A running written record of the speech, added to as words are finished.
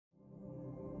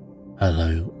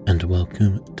Hello and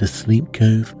welcome to Sleep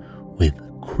Cove with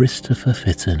Christopher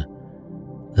Fitton,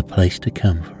 the place to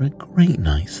come for a great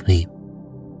night's sleep.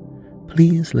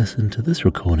 Please listen to this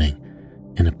recording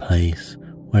in a place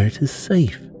where it is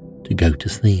safe to go to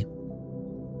sleep.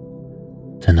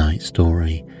 Tonight's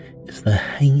story is The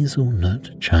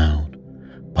Hazelnut Child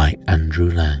by Andrew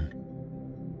Lang.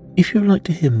 If you'd like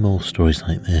to hear more stories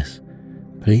like this,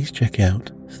 please check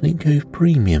out Sleep Cove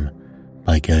Premium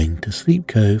by going to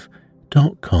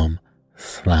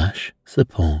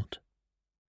sleepcove.com/support.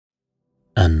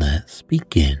 And let's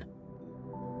begin.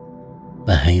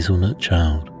 The Hazelnut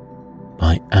Child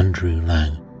by Andrew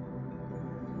Lang.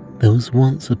 There was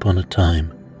once upon a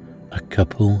time a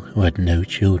couple who had no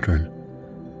children,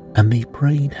 and they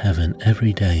prayed heaven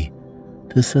every day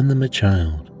to send them a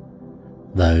child,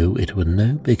 though it were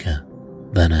no bigger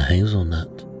than a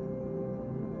hazelnut.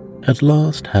 At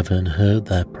last heaven heard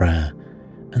their prayer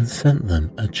and sent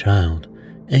them a child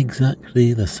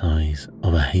exactly the size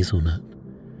of a hazelnut,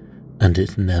 and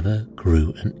it never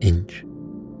grew an inch.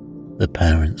 The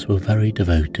parents were very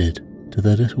devoted to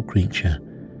the little creature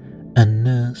and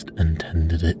nursed and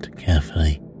tended it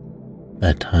carefully.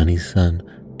 Their tiny son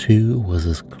too was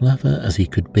as clever as he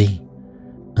could be,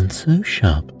 and so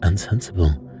sharp and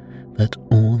sensible that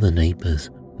all the neighbours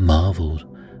marvelled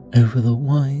over the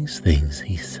wise things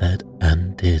he said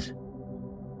and did.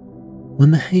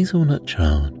 When the Hazelnut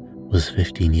Child was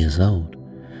 15 years old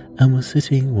and was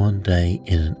sitting one day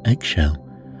in an eggshell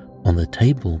on the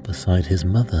table beside his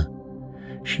mother,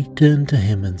 she turned to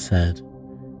him and said,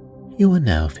 "You are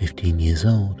now 15 years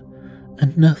old,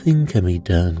 and nothing can be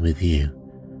done with you.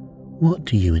 What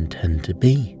do you intend to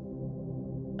be?"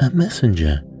 "A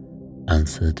messenger,"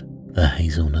 answered the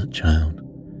Hazelnut Child.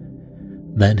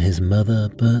 Then his mother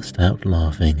burst out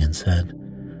laughing and said,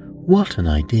 "What an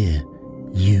idea!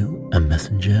 You a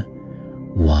messenger?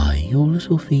 Why, your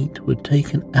little feet would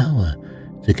take an hour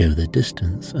to go the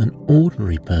distance an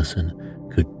ordinary person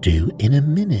could do in a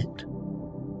minute."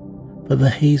 But the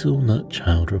Hazelnut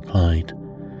Child replied,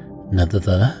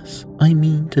 "Nevertheless, I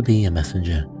mean to be a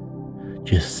messenger.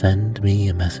 Just send me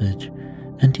a message,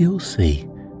 and you'll see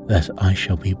that I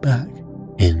shall be back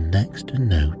in next to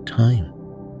no time."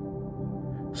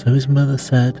 So his mother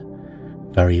said,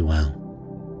 "Very well,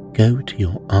 go to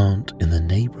your aunt in the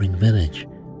neighbouring village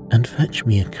and fetch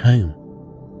me a comb."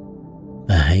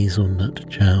 The Hazelnut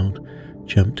Child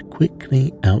jumped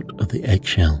quickly out of the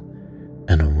eggshell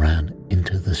and ran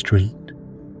into the street.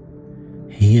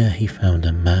 Here he found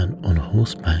a man on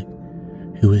horseback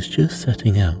who was just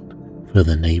setting out for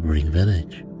the neighbouring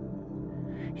village.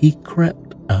 He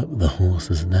crept up the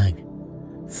horse's leg,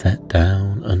 sat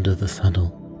down under the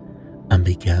saddle, and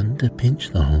began to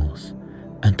pinch the horse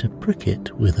and to prick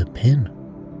it with a pin.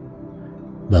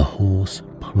 The horse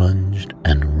plunged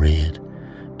and reared,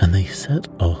 and they set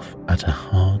off at a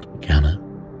hard gallop,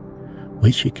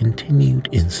 which it continued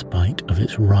in spite of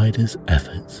its rider's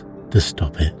efforts to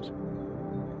stop it.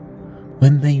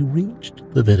 When they reached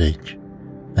the village,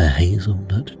 the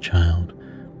Hazelnut Child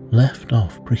left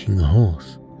off pricking the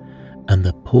horse, and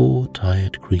the poor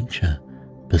tired creature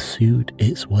pursued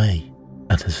its way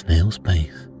at a snail's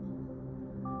pace.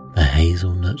 The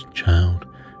Hazelnut Child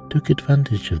took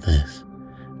advantage of this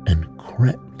and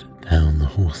crept down the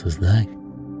horse's leg.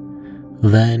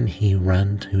 Then he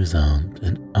ran to his aunt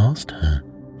and asked her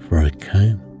for a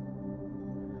comb.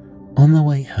 On the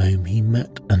way home he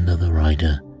met another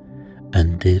rider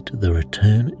and did the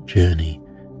return journey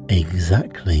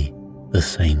exactly the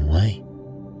same way.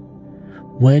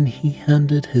 When he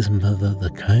handed his mother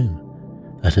the comb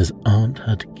that his aunt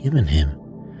had given him,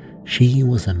 she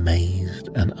was amazed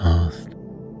and asked,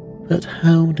 "But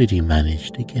how did you manage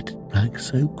to get it back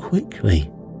so quickly?"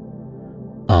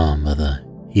 "Ah, mother,"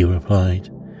 he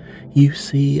replied, "you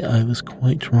see I was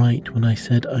quite right when I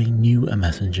said I knew a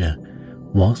messenger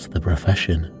was the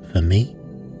profession for me."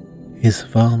 His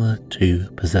father too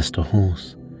possessed a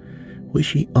horse, which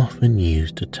he often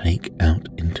used to take out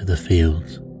into the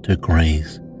fields to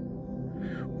graze.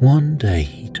 One day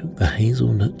he took the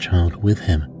Hazelnut Child with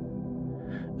him.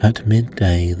 At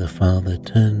midday the father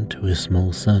turned to his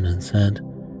small son and said,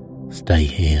 "Stay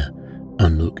here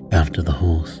and look after the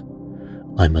horse.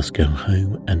 I must go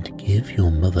home and give your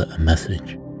mother a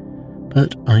message,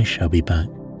 but I shall be back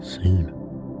soon."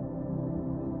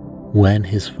 When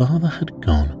his father had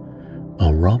gone,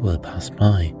 a robber passed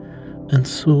by and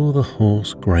saw the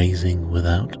horse grazing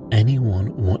without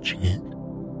anyone watching it,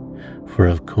 for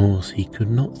of course he could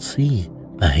not see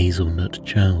the Hazelnut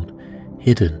Child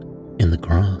hidden in the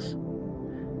grass.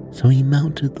 So he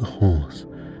mounted the horse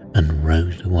and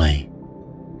rode away.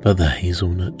 But the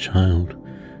Hazelnut Child,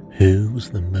 who was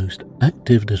the most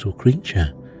active little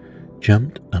creature,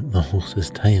 jumped up the horse's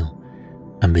tail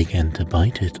and began to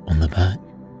bite it on the back,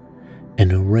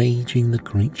 enraging the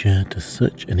creature to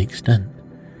such an extent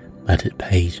that it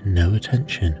paid no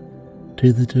attention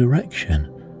to the direction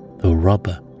the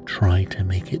robber tried to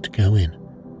make it go in,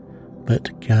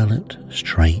 but galloped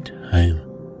straight home.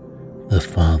 The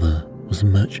father was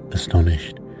much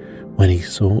astonished when he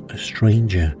saw a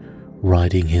stranger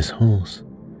riding his horse,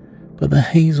 but the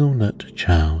hazelnut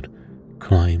child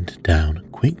climbed down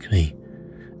quickly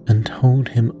and told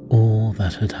him all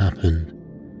that had happened,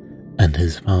 and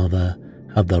his father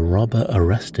had the robber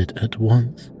arrested at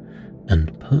once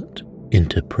and put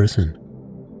into prison.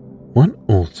 One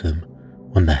autumn,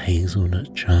 when the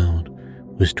hazelnut child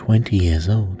was 20 years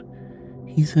old,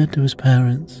 he said to his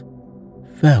parents,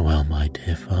 "Farewell, my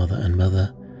dear father and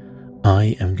mother.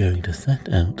 I am going to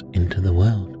set out into the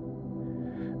world,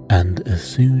 and as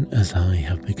soon as I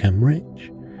have become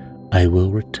rich, I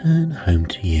will return home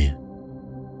to you."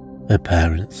 The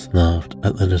parents laughed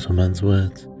at the little man's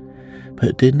words,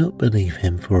 but did not believe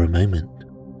him for a moment.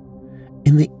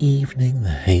 In the evening, the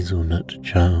hazelnut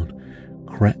child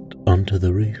crept onto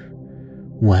the roof,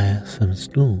 where some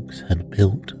storks had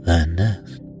built their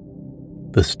nest.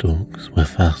 The storks were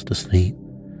fast asleep,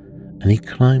 and he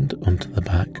climbed onto the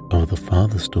back of the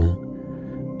father stork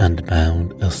and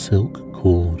bound a silk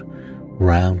cord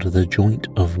round the joint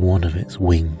of one of its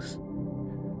wings.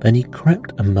 Then he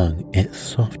crept among its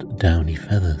soft downy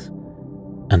feathers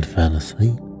and fell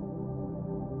asleep.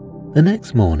 The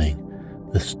next morning,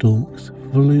 the storks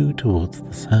flew towards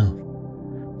the south,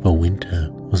 for winter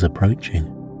was approaching.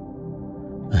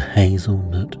 The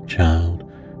hazelnut child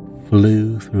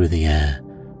flew through the air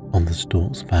on the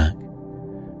stork's back,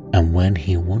 and when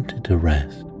he wanted to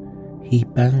rest, he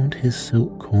bound his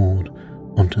silk cord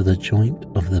onto the joint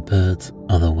of the bird's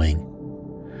other wing,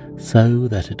 so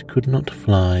that it could not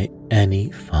fly any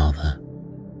farther.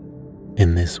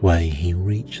 In this way he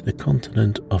reached the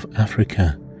continent of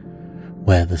Africa,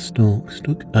 where the storks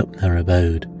took up their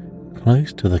abode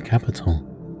close to the capital.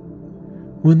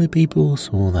 When the people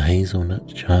saw the hazelnut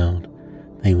child,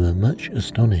 they were much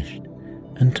astonished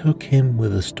and took him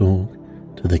with the stork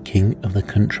to the king of the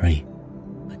country.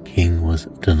 The king was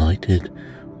delighted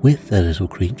with the little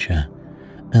creature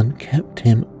and kept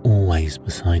him always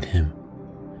beside him,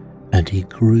 and he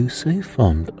grew so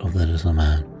fond of the little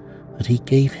man that he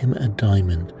gave him a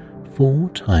diamond 4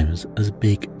 times as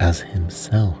big as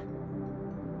himself.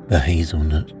 The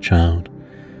hazelnut child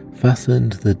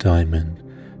fastened the diamond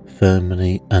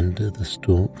firmly under the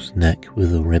stork's neck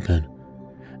with a ribbon,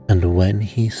 and when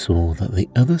he saw that the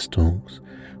other storks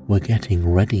were getting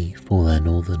ready for their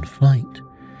northern flight,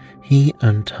 he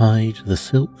untied the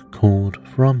silk cord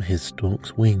from his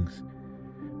stork's wings,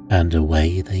 and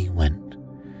away they went,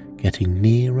 getting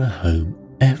nearer home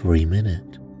every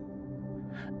minute.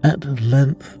 At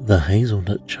length the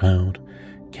hazelnut child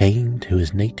came to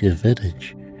his native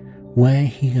village, where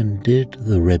he undid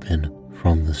the ribbon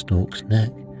from the stork's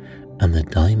neck, and the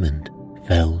diamond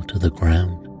fell to the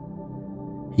ground.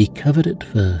 He covered it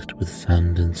first with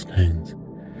sand and stones,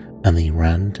 and he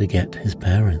ran to get his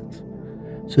parents,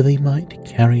 so they might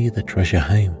carry the treasure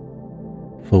home,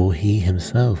 for he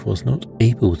himself was not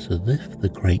able to lift the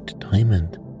great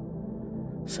diamond.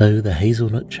 So the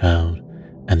hazelnut child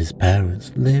and his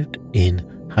parents lived in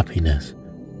happiness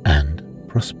and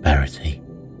prosperity.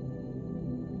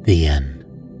 The end.